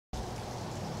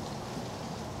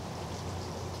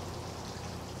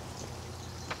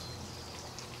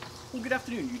Well, good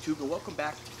afternoon, YouTube, and welcome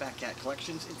back to Fat Cat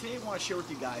Collections. And today I want to share with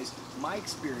you guys my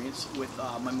experience with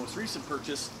my most recent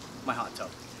purchase, my hot tub.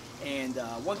 And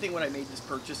one thing when I made this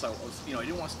purchase, I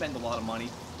didn't want to spend a lot of money.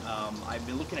 I've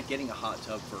been looking at getting a hot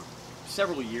tub for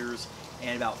several years,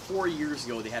 and about 4 years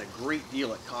ago, they had a great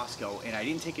deal at Costco, and I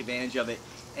didn't take advantage of it,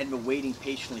 and been waiting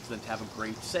patiently for them to have a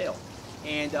great sale.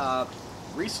 And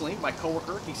recently, my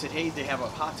coworker, he said, "Hey, they have a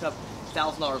hot tub,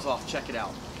 $1,000 off. Check it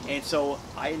out." And so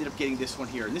I ended up getting this one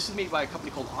here. And this is made by a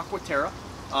company called Aquaterra.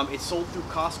 It's sold through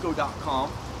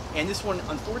Costco.com. And this one,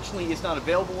 unfortunately, is not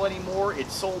available anymore.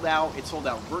 It's sold out. It sold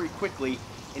out very quickly.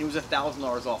 And it was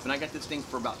 $1,000 off. And I got this thing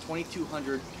for about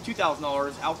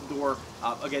 $2,000 out the door.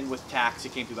 Again, with tax,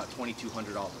 it came to about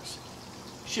 $2,200.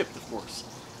 Shipped, of course.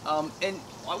 And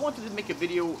I wanted to make a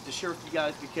video to share with you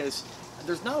guys because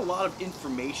there's not a lot of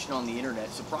information on the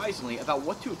internet, surprisingly, about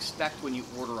what to expect when you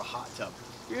order a hot tub.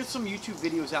 There's some YouTube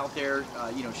videos out there,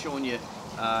 showing you,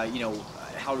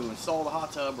 how to install the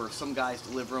hot tub, or some guys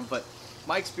deliver them. But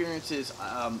my experiences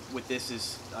with this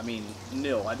is,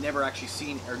 nil. I've never actually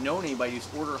seen or known anybody who's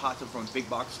ordered a hot tub from a big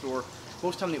box store.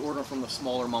 Most of the time they order them from the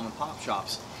smaller mom and pop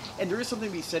shops. And there is something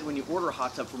to be said when you order a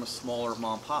hot tub from a smaller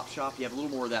mom and pop shop. You have a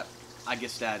little more of that,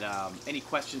 any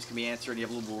questions can be answered. You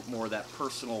have a little bit more of that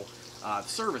personal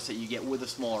service that you get with a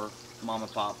smaller mom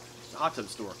and pop hot tub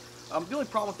store. The only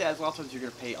problem with that is a lot of times you're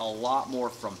going to pay a lot more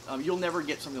from. You'll never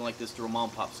get something like this through a mom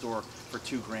and pop store for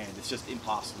 $2,000. It's just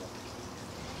impossible.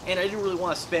 And I didn't really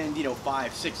want to spend, $5,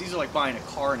 $6. These are like buying a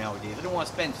car nowadays. I didn't want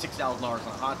to spend $6,000 on a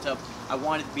hot tub. I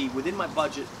wanted to be within my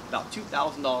budget. About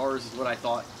 $2,000 is what I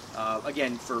thought.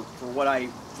 Again, for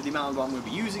the amount I'm going to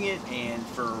be using it, and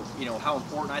for how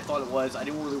important I thought it was, I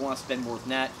didn't really want to spend more than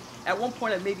that. At one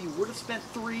point, I maybe would have spent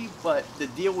 $3,000, but the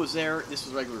deal was there. This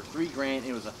was regular $3,000, and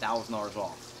it was $1,000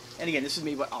 off. And again, this is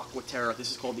made by Aquaterra.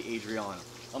 This is called the Adriana.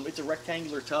 It's a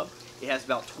rectangular tub. It has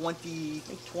about 20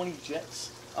 jets.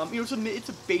 It's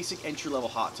a basic entry-level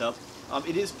hot tub.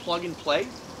 It is plug and play,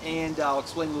 and I'll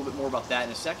explain a little bit more about that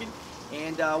in a second.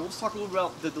 And we'll just talk a little bit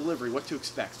about the delivery, what to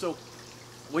expect. So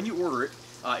when you order it,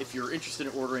 if you're interested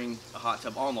in ordering a hot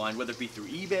tub online, whether it be through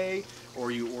eBay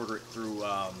or you order it through,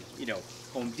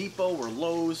 Home Depot or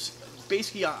Lowe's,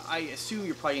 basically I assume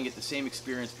you're probably going to get the same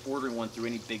experience ordering one through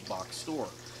any big box store.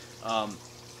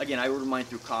 Again, I ordered mine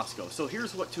through Costco. So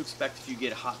here's what to expect if you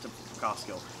get a hot tub from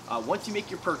Costco. Once you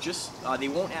make your purchase, they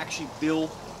won't actually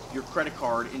bill your credit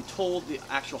card until the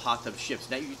actual hot tub ships.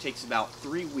 That usually takes about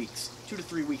 3 weeks, 2 to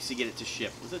 3 weeks to get it to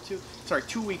ship. Was it 2? Sorry,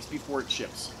 2 weeks before it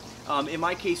ships. In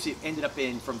my case, it ended up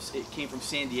it came from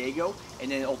San Diego,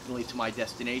 and then ultimately to my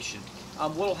destination.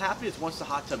 What will happen is once the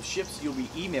hot tub ships, you'll be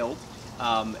emailed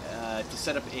to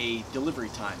set up a delivery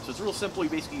time. So it's real simple.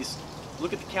 You basically just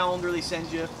look at the calendar they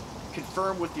send you,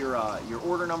 confirm with your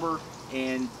order number,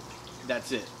 and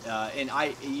that's it.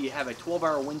 You have a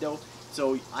 12-hour window,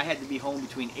 so I had to be home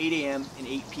between 8 a.m. and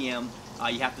 8 p.m.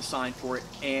 You have to sign for it,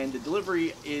 and the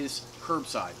delivery is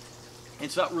curbside. And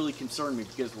so that really concerned me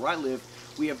because where I live,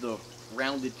 we have the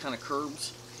rounded kind of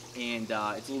curbs, and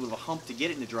it's a little bit of a hump to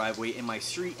get it in the driveway, and my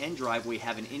street and driveway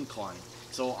have an incline.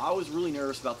 So I was really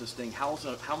nervous about this thing. How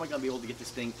am I going to be able to get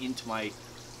this thing into my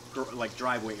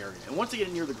driveway area? And once I get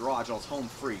it near the garage, I was home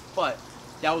free. But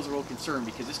that was a real concern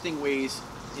because this thing weighs,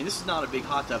 and this is not a big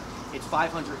hot tub, it's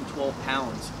 512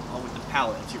 pounds with the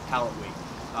pallet. It's your pallet weight.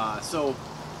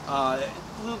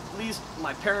 At least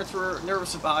my parents were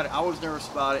nervous about it. I was nervous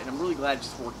about it, and I'm really glad it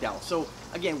just worked out. So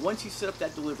again, once you set up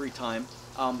that delivery time,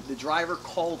 the driver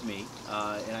called me,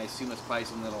 and I assume that's probably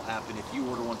something that'll happen if you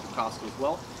order one through Costco as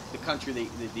well. The company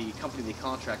they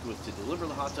contract with to deliver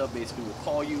the hot tub basically will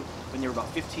call you when they're about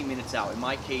 15 minutes out. In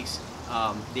my case,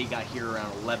 they got here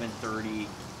around 11:30.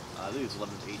 I think it was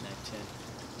 11, 8, 9, 10.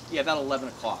 Yeah, about 11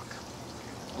 o'clock,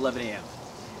 11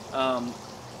 a.m.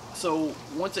 So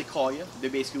once they call you, they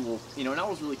basically will, and I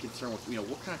was really concerned with,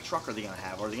 what kind of truck are they going to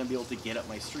have? Are they going to be able to get up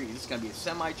my street? Is this going to be a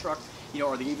semi-truck?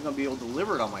 Are they even going to be able to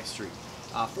deliver it on my street?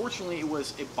 Fortunately, it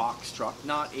was a box truck,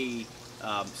 not a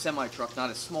semi-truck, not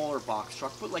a smaller box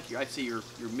truck, but like I'd say your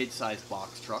mid-sized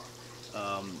box truck.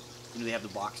 They have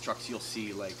the box trucks you'll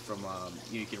see like from,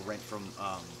 you can rent from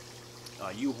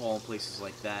U-Haul and places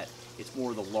like that. It's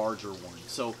more the larger one.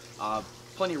 So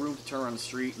plenty of room to turn around the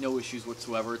street, no issues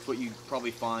whatsoever. It's what you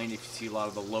probably find if you see a lot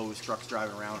of the Lowe's trucks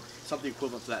driving around, something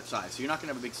equivalent to that size. So you're not going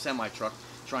to have a big semi-truck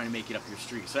trying to make it up your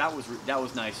street. So that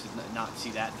was nice to not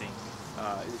see that thing.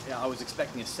 I was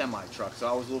expecting a semi-truck, so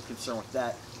I was a little concerned with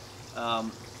that.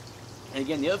 And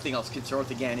again, the other thing I was concerned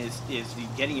with again is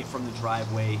getting it from the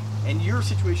driveway. And your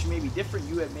situation may be different.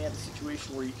 You may have a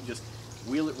situation where you can just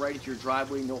wheel it right into your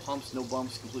driveway, no humps, no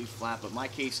bumps, completely flat. But in my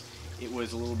case, it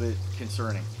was a little bit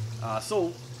concerning.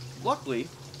 So luckily,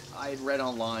 I had read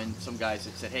online some guys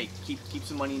that said, hey, keep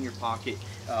some money in your pocket.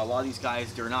 A lot of these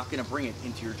guys, they're not going to bring it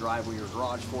into your driveway or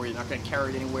garage for you. They're not going to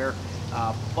carry it anywhere.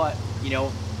 But you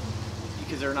know,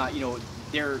 because they're not, you know,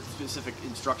 their specific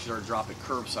instructions are to drop it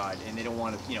curbside, and they don't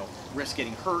want to, you know, risk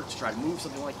getting hurt to try to move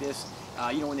something like this.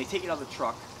 You know, when they take it out of the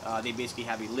truck, they basically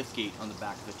have a lift gate on the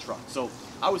back of the truck. So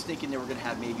I was thinking they were going to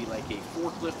have maybe like a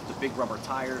forklift with the big rubber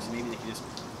tires, and maybe they could just,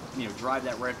 you know, drive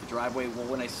that right up the driveway. Well,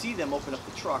 when I see them open up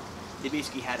the truck, they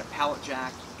basically had a pallet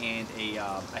jack and a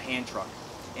hand truck,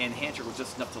 and the hand truck was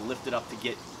just enough to lift it up to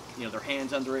get, you know, their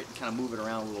hands under it and kind of move it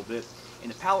around a little bit. And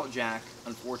the pallet jack,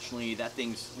 unfortunately, that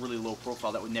thing's really low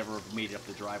profile. That would never have made it up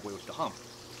the driveway with the hump.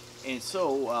 And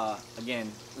so,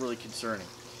 again, really concerning.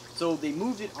 So they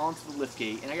moved it onto the lift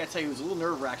gate, and I gotta tell you, it was a little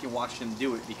nerve-wracking watching them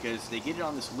do it, because they get it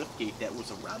on this lift gate that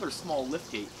was a rather small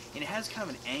lift gate, and it has kind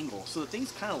of an angle, so the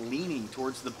thing's kind of leaning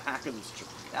towards the back of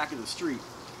the street.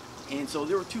 And so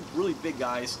there were two really big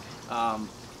guys.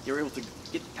 They were able to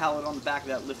get the pallet on the back of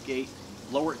that lift gate,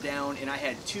 lower it down, and I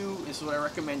had two. And so what I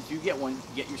recommend, if you get one,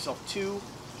 get yourself two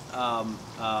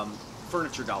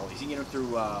furniture dollies. You can get them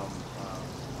through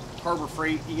Harbor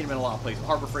Freight. You can get them in a lot of places.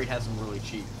 Harbor Freight has them really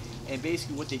cheap. And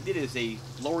basically what they did is they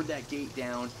lowered that gate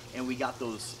down, and we got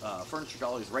those furniture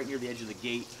dollies right near the edge of the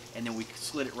gate, and then we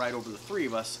slid it right over the three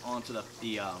of us onto the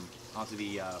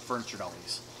furniture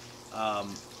dollies.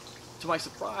 To my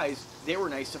surprise, they were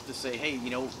nice enough to say, hey,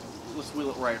 you know, let's wheel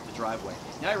it right up the driveway.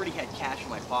 Now, I already had cash in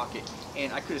my pocket,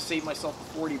 and I could have saved myself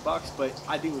the 40 bucks, but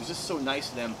I think it was just so nice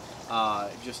of them,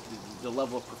 just the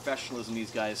level of professionalism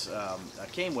these guys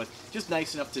came with, just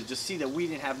nice enough to just see that we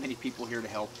didn't have many people here to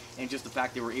help, and just the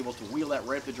fact they were able to wheel that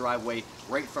right up the driveway,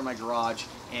 right from my garage,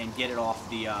 and get it off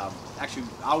the, actually,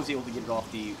 I was able to get it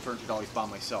off the furniture dollies by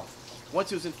myself. Once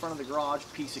it was in front of the garage,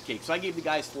 piece of cake. So I gave the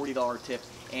guys $40 tip,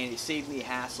 and it saved me the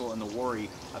hassle and the worry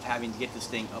of having to get this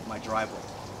thing up my driveway.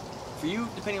 For you,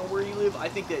 depending on where you live, I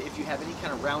think that if you have any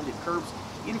kind of rounded curbs,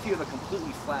 even if you have a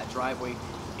completely flat driveway,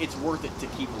 it's worth it to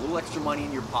keep a little extra money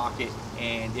in your pocket,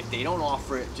 and if they don't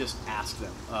offer it, just ask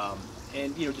them.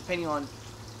 And you know, depending on,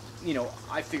 you know,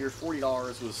 I figured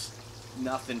 $40 was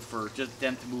nothing for just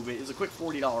them to move it. It was a quick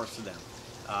 $40 to them.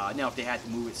 Now, if they had to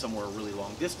move it somewhere a really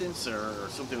long distance or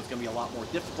something that was going to be a lot more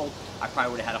difficult, I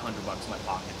probably would have had $100 in my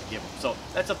pocket to give them. So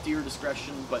that's up to your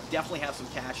discretion, but definitely have some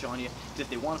cash on you. If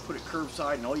they want to put it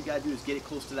curbside and all you got to do is get it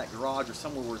close to that garage or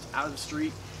somewhere where it's out of the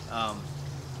street,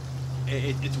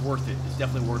 it's worth it. It's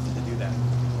definitely worth it to do that.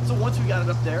 So once we got it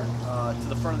up there to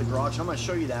the front of the garage, I'm going to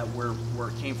show you that where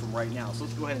it came from right now. So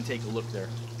let's go ahead and take a look there.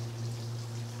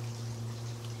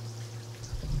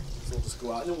 So we'll just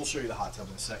go out and then we'll show you the hot tub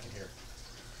in a second here.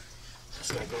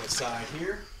 So I'll go inside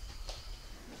here.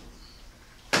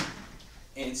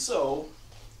 And so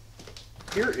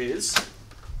here is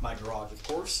my garage, of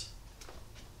course.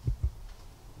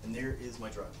 And there is my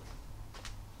driveway.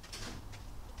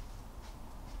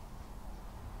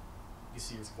 You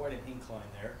see there's quite an incline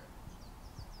there.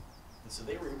 And so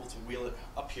they were able to wheel it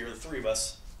up here, the three of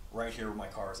us, right here where my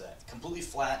car is at. Completely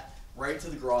flat, right to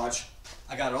the garage.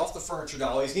 I got it off the furniture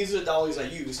dollies. These are the dollies I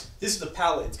used. This is the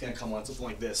pallet it's going to come on, something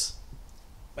like this.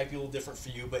 Might be a little different for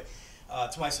you, but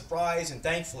to my surprise and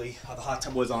thankfully, the hot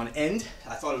tub was on end.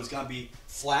 I thought it was going to be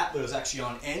flat, but it was actually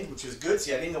on end, which is good.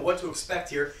 See, I didn't know what to expect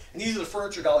here. And these are the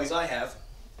furniture dollies I have.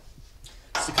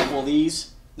 Just a couple of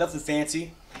these. Nothing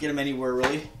fancy. Get them anywhere,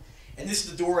 really. And this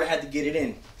is the door I had to get it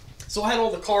in. So I had all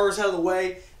the cars out of the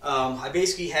way. I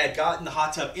basically had gotten the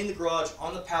hot tub in the garage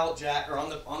on the pallet jack, or on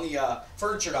the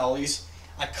furniture dollies.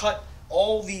 I cut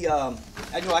all the,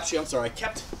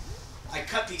 I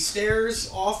cut these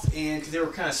stairs off, and because they were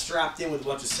kind of strapped in with a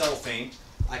bunch of cellophane,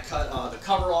 I cut the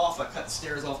cover off, I cut the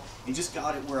stairs off, and just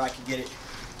got it where I could get it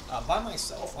by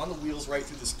myself on the wheels right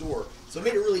through this door. So it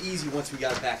made it really easy once we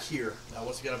got it back here.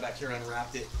 Once we got it back here, I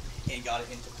unwrapped it and got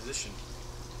it into position.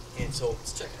 And so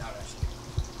let's check it out actually.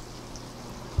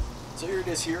 So here it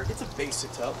is here. It's a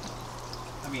basic tub.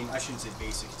 I mean, I shouldn't say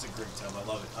basic, it's a great tub, I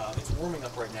love it. It's warming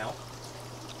up right now.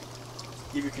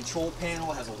 You have your control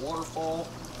panel, it has a waterfall,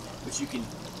 which you can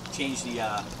change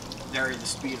the vary the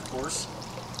speed, of course.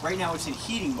 Right now it's in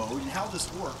heating mode, and how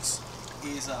this works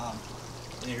is,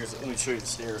 let me show you the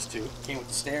stairs too. Came with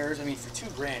the stairs. I mean, for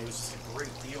 $2,000, it was just a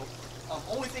great deal.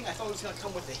 Only thing I thought it was going to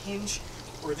come with a hinge,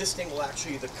 where this thing will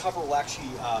actually, the cover will actually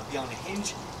be on a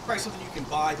hinge. Probably something you can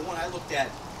buy. The one I looked at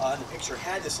in the picture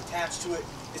had this attached to it.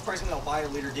 It's probably something I'll buy at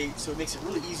a later date, so it makes it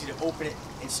really easy to open it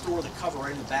and store the cover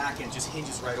right in the back, and it just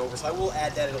hinges right over. So I will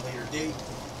add that at a later date.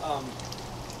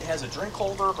 It has a drink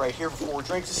holder right here for 4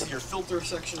 drinks. This is your filter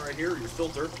section right here, your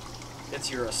filter.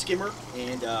 That's your skimmer,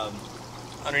 and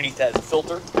underneath that is a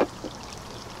filter.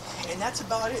 And that's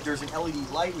about it. There's an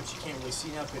LED light, which you can't really see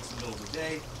now because it's the middle of the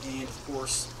day. And of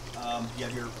course, you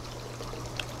have your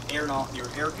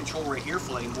air control right here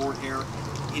for letting more air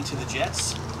into the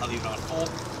jets. I'll leave it on full.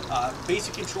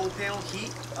 Basic control panel,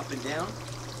 heat up and down.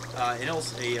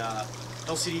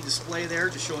 LCD display there,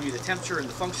 just showing you the temperature and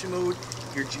the function mode,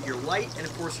 your light, and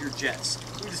of course your jets.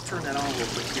 Let me just turn that on real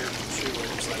quick here and show you what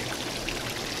it looks like.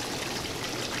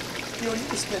 You know, you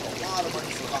can spend a lot of money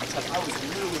for a hot tub. I was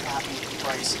really happy with the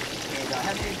price, and I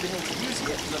haven't even been able to use it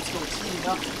yet because I'm still heating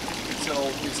up. So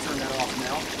let me just turn that off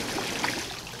now.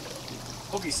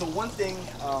 Okay, so one thing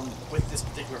with this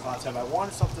particular hot tub, I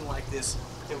wanted something like this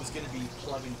that was going to be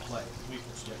plug and play. Let me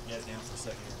put you guys down for a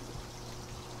second here.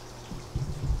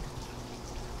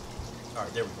 All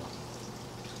right, there we go.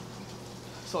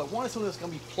 So I wanted something that's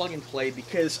going to be plug and play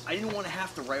because I didn't want to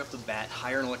have to right off the bat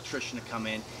hire an electrician to come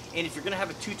in. And if you're going to have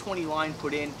a 220 line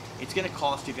put in, it's going to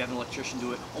cost you, if you have an electrician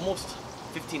do it, almost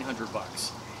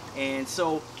 $1,500. And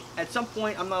so at some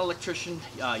point, I'm not an electrician.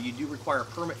 You do require a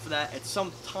permit for that. At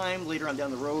some time later on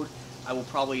down the road, I will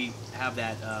probably have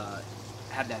that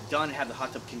done, have the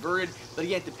hot tub converted. But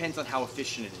again, it depends on how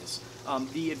efficient it is.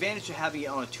 The advantage of having it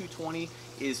on a 220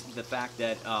 is the fact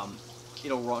that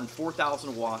it'll run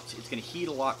 4,000 watts. It's going to heat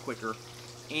a lot quicker,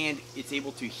 and it's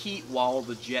able to heat while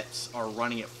the jets are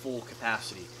running at full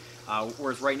capacity.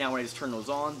 Whereas right now, when I just turn those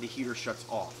on, the heater shuts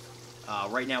off.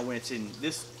 Right now, when it's in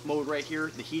this mode right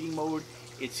here, the heating mode,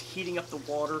 it's heating up the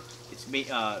water. It's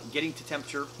getting to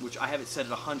temperature, which I have it set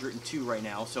at 102 right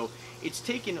now. So it's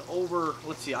taken over,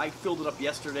 let's see, I filled it up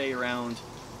yesterday around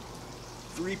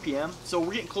 3 p.m. So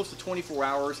we're getting close to 24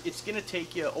 hours. It's going to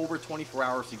take you over 24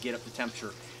 hours to get up to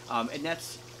temperature. And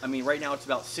that's, I mean, right now it's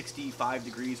about 65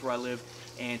 degrees where I live.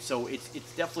 And so it's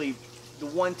definitely, the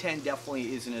 110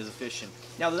 definitely isn't as efficient.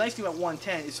 Now, the nice thing about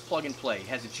 110 is plug and play. It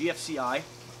has a GFCI.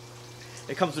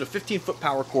 It comes with a 15-foot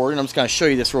power cord, and I'm just going to show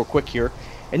you this real quick here.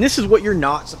 And this is what you're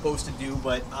not supposed to do,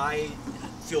 but I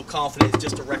feel confident it's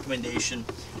just a recommendation.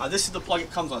 This is the plug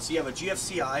it comes on. So you have a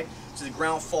GFCI, which is a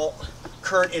ground fault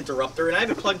current interrupter, and I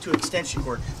have it plugged into an extension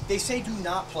cord. They say do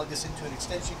not plug this into an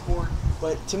extension cord,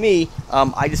 but to me,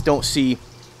 I just don't see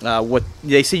what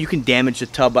they say you can damage the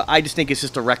tub, but I just think it's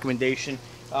just a recommendation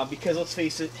because let's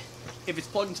face it, if it's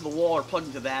plugged into the wall or plugged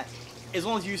into that, as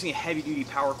long as you're using a heavy-duty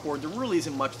power cord, there really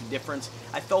isn't much of a difference.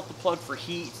 I felt the plug for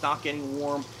heat, it's not getting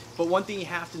warm, but one thing you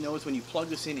have to know is when you plug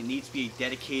this in, it needs to be a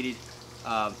dedicated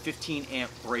 15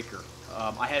 amp breaker.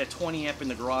 I had a 20 amp in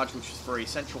the garage, which is for a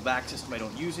central vac system I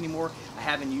don't use anymore. I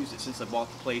haven't used it since I bought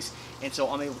the place, and so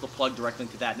I'm able to plug directly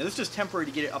into that. Now this is just temporary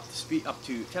to get it up to speed, up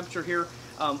to temperature here.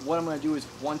 What I'm going to do is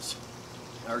once,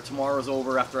 or tomorrow's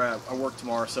over, after I work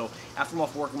tomorrow, so after I'm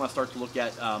off work, I'm going to start to look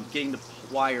at getting the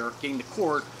wire, getting the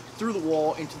cord through the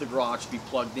wall into the garage to be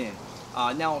plugged in.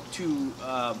 Now to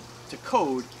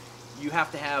code, you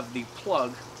have to have the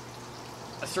plug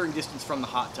a certain distance from the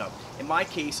hot tub. In my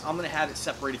case, I'm going to have it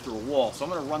separated through a wall. So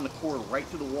I'm going to run the cord right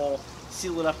through the wall,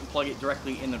 seal it up, and plug it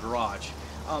directly in the garage.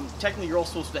 Technically, you're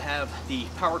also supposed to have the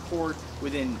power cord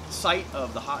within sight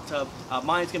of the hot tub.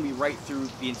 Mine's going to be right through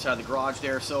the inside of the garage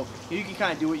there. So you can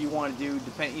kind of do what you want to do,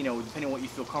 depending on what you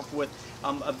feel comfortable with.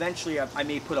 Eventually, I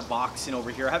may put a box in over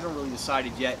here. I haven't really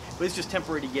decided yet, but it's just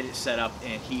temporary to get it set up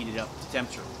and heated up to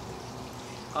temperature.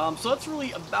 So that's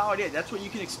really about it. That's what you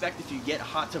can expect if you get a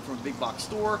hot tub from a big box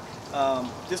store.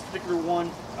 This particular one,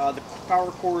 the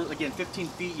power cord, again, 15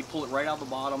 feet, you pull it right out the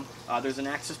bottom. There's an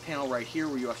access panel right here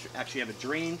where you actually have a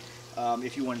drain.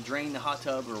 If you want to drain the hot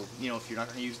tub, or if you're not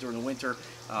going to use it during the winter,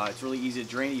 it's really easy to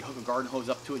drain. You hook a garden hose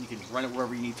up to it, and you can run it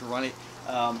wherever you need to run it.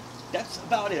 That's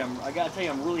about it. I got to tell you,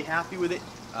 I'm really happy with it.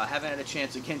 Haven't had a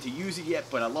chance again to use it yet,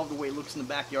 but I love the way it looks in the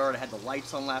backyard. I had the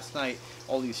lights on last night,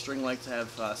 all these string lights I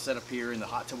have set up here in the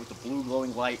hot tub with the blue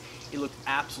glowing light. It looked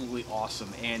absolutely awesome,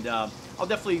 and I'll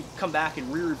definitely come back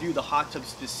and re-review the hot tub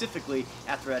specifically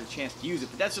after I had a chance to use it.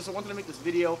 But that's just, I wanted to make this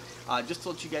video just to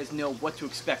let you guys know what to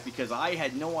expect, because I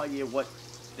had no idea what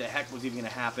the heck was even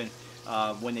going to happen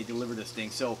when they delivered this thing.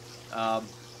 So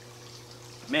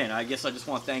man, I guess I just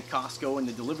want to thank Costco and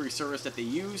the delivery service that they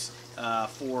use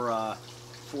for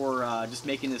just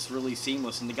making this really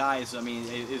seamless. And the guys, I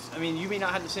mean, you may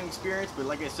not have the same experience, but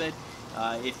like I said,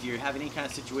 if you're having any kind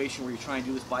of situation where you're trying to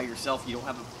do this by yourself, you don't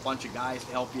have a bunch of guys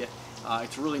to help you,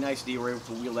 it's really nice that you were able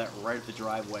to wheel that right up the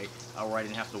driveway where I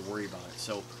didn't have to worry about it.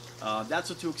 So that's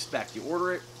what to expect. You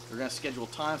order it, they're going to schedule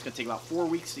time. It's going to take about 4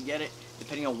 weeks to get it.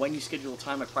 Depending on when you schedule the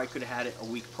time, I probably could have had it a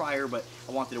week prior, but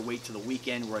I wanted to wait till the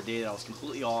weekend, where a day that I was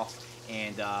completely off,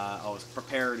 and I was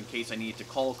prepared in case I needed to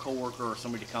call a coworker or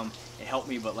somebody to come and help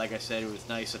me. But like I said, it was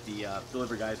nice that the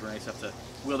delivery guys were nice enough to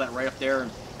wheel that right up there.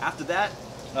 And after that,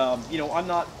 I'm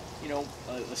not you know,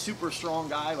 a super strong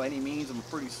guy by any means. I'm a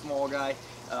pretty small guy,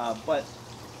 but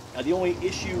the only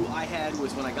issue I had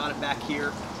was when I got it back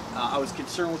here, I was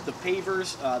concerned with the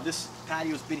pavers. This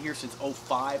patio's been here since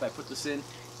 '05. I put this in,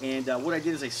 and what I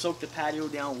did is I soaked the patio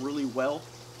down really well,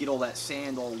 get all that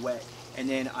sand all wet, and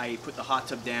then I put the hot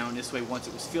tub down. This way, once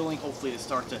it was filling, hopefully it'd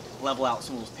start to level out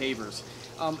some of those pavers.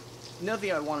 Another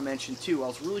thing I want to mention too, I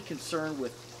was really concerned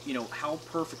with, you know, how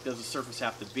perfect does the surface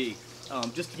have to be.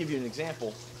 Just to give you an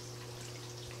example,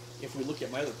 if we look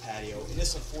at my other patio, and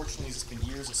this unfortunately has just been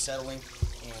years of settling,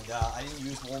 and I didn't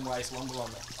use warm rice lumber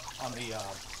on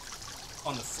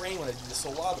the frame when I did this, so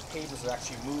a lot of the pavers are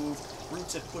actually moved,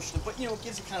 roots have pushed them, but you know, it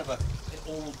gives it kind of an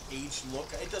old aged look.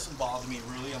 It doesn't bother me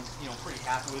really. I'm, you know, pretty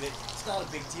happy with it. It's not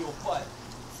a big deal, but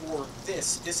for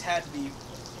this had to be,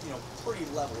 you know, pretty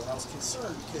level, and I was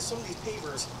concerned because some of these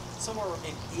pavers, some are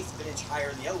an eighth of an inch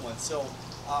higher than the other one. So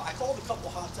I called a couple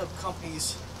hot tub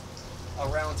companies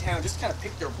around town just to kind of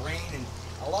pick their brain, and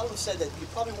a lot of them said that you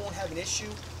probably won't have an issue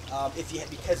if you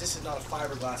because this is not a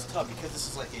fiberglass tub, because this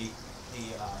is like a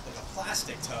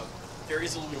plastic tub. There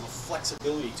is a little bit of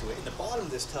flexibility to it, and the bottom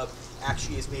of this tub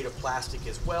actually is made of plastic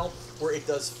as well, where it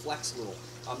does flex a little.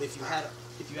 If you had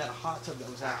a hot tub that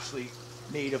was actually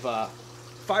made of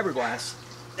fiberglass,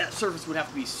 that surface would have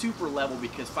to be super level,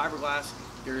 because fiberglass,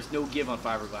 there is no give on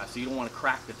fiberglass, so you don't want to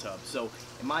crack the tub. So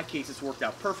in my case, it's worked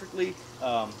out perfectly.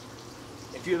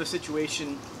 If you have a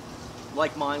situation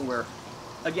like mine where,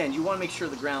 again, you want to make sure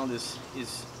the ground is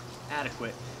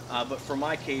adequate, but for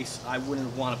my case, I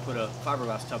wouldn't want to put a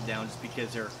fiberglass tub down just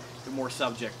because they're more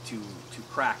subject to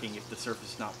cracking if the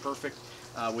surface is not perfect.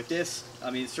 With this, I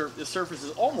mean, the surface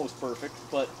is almost perfect,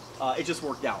 but it just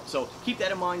worked out. So keep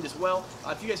that in mind as well.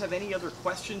 If you guys have any other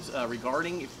questions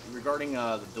regarding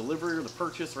the delivery or the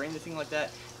purchase or anything like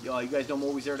that, you guys know I'm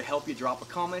always there to help you. Drop a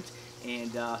comment,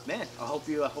 and man, I hope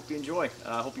you enjoy.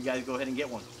 I hope you guys go ahead and get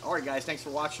one. All right, guys, thanks for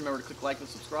watching. Remember to click like and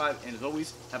subscribe, and as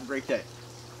always, have a great day.